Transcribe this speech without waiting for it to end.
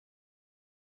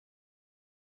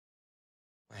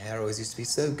My hair always used to be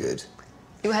so good.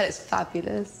 Your hair is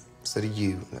fabulous. So do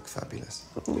you look fabulous.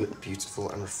 You look beautiful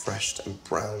and refreshed and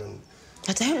brown and...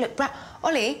 I don't look brown.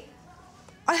 Ollie,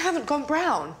 I haven't gone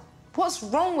brown. What's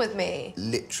wrong with me?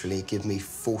 Literally, give me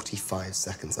 45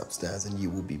 seconds upstairs and you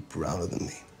will be browner than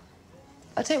me.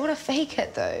 I don't want to fake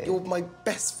it, though. You're my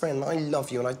best friend. I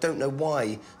love you, and I don't know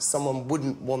why someone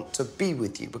wouldn't want to be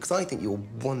with you, because I think you're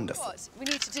wonderful. What we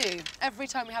need to do, every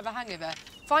time we have a hangover,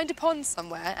 find a pond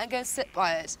somewhere and go and sit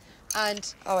by it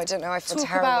and... Oh, I don't know, I feel talk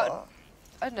terrible. about,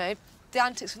 I don't know, the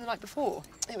antics from the night before.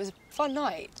 It was a fun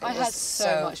night. I had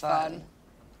so much fun.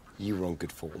 You were on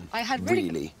good form. I had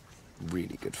really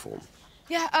good form.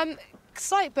 Yeah,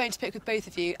 slight bone to pick with both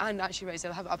of you, and actually, Rosie,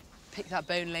 I'll pick that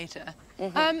bone later.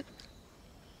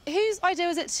 Whose idea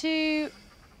was it to...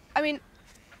 I mean...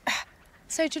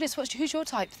 So, Julius, who's your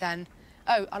type, then?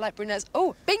 Oh, I like brunettes.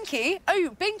 Oh, Binky! Oh,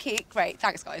 Binky! Great,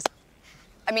 thanks, guys.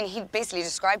 I mean, he basically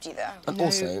described you, though. And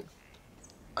also,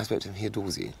 I spoke to him, he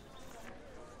adores you.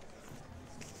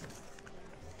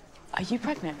 Are you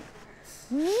pregnant?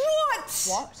 What?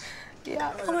 What?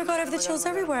 Yeah. Oh, my God, I have the chills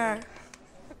everywhere.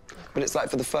 But it's like,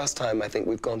 for the first time, I think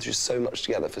we've gone through so much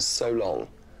together for so long,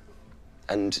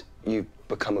 and you've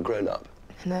become a grown-up.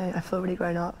 No, I feel really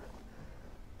grown up.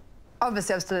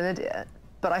 Obviously, I'm still an idiot,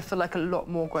 but I feel like a lot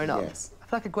more grown up. Yes. I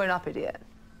feel like a grown-up idiot.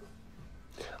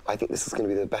 I think this is going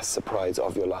to be the best surprise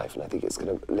of your life, and I think it's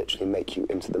going to literally make you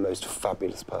into the most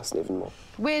fabulous person even more.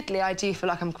 Weirdly, I do feel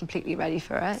like I'm completely ready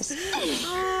for it.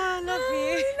 Oh, I love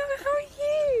you. How are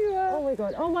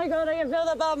you? Oh, my God, I can feel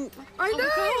the bump. I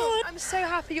know! I'm so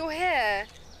happy you're here.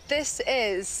 This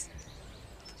is...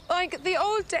 like the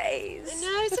old days. I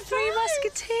know, the it's Three a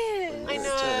Musketeers. I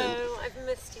know, I've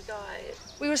missed you guys.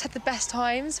 We always had the best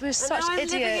times. We were such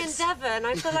idiots. I'm living in Devon.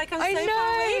 I feel like I'm I so know,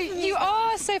 far away from you. you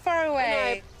are so far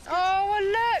away. Oh, well,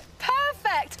 look,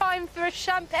 perfect time for a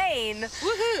champagne.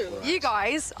 Woohoo! You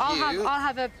guys, I'll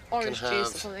have a orange can juice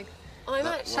have or something. I'm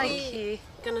Thank actually you.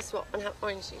 gonna swap and have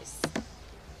orange juice.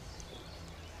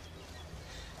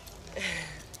 What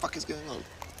the fuck is going on?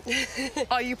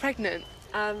 Are you pregnant?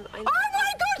 Oh my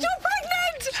God, you're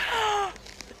pregnant! Oh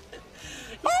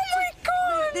my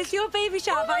God! It's your baby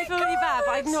shower, but I feel really bad.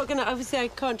 But I'm not gonna. Obviously, I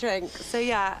can't drink. So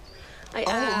yeah, I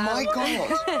am. Oh my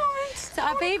God! So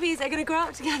our babies are gonna grow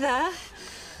up together.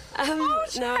 No,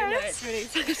 it's really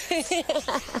exciting.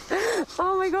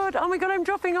 Oh my God! Oh my God! I'm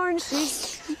dropping orange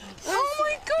juice. Oh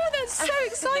my God, that's so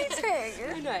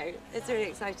exciting! I know, it's really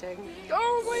exciting.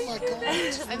 Oh my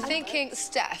goodness! I'm thinking,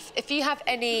 Steph, if you have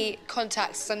any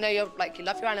contacts, 'cause I know you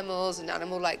love your animals and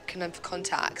animal kind of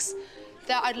contacts,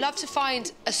 that I'd love to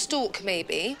find a stalk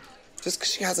maybe. Just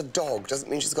because she has a dog doesn't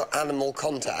mean she's got animal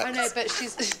contacts. I know, but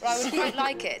I would quite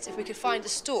like it if we could find a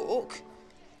stalk,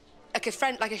 like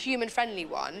a human-friendly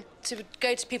one, to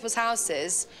go to people's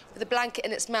houses with a blanket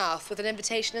in its mouth with an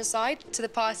invitation inside to the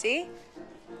party.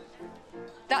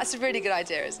 That's a really good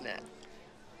idea, isn't it?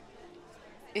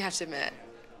 You have to admit.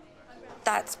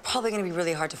 That's probably going to be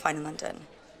really hard to find in London.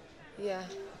 Yeah.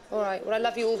 All right. Well, I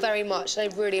love you all very much, and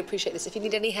I really appreciate this. If you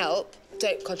need any help,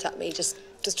 don't contact me. Just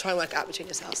try and work it out between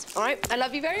yourselves. All right? I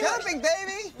love you very much. Camping,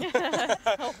 baby!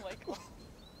 Oh, my God.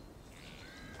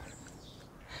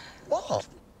 What?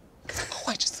 Oh,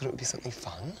 I just thought it would be something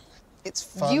fun. It's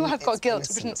fun. You have got guilt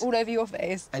innocent. written all over your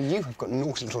face. And you have got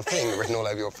naughty little thing written all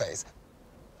over your face.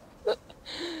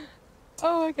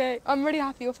 Oh, OK. I'm really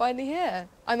happy you're finally here.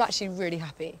 I'm actually really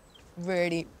happy.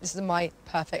 Really. This is my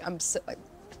perfect... I'm so,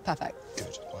 perfect.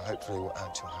 Good. Well, hopefully we'll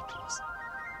add to your happiness.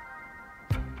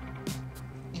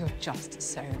 You're just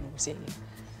so naughty.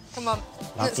 Come on.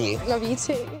 Love you. Love you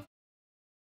too.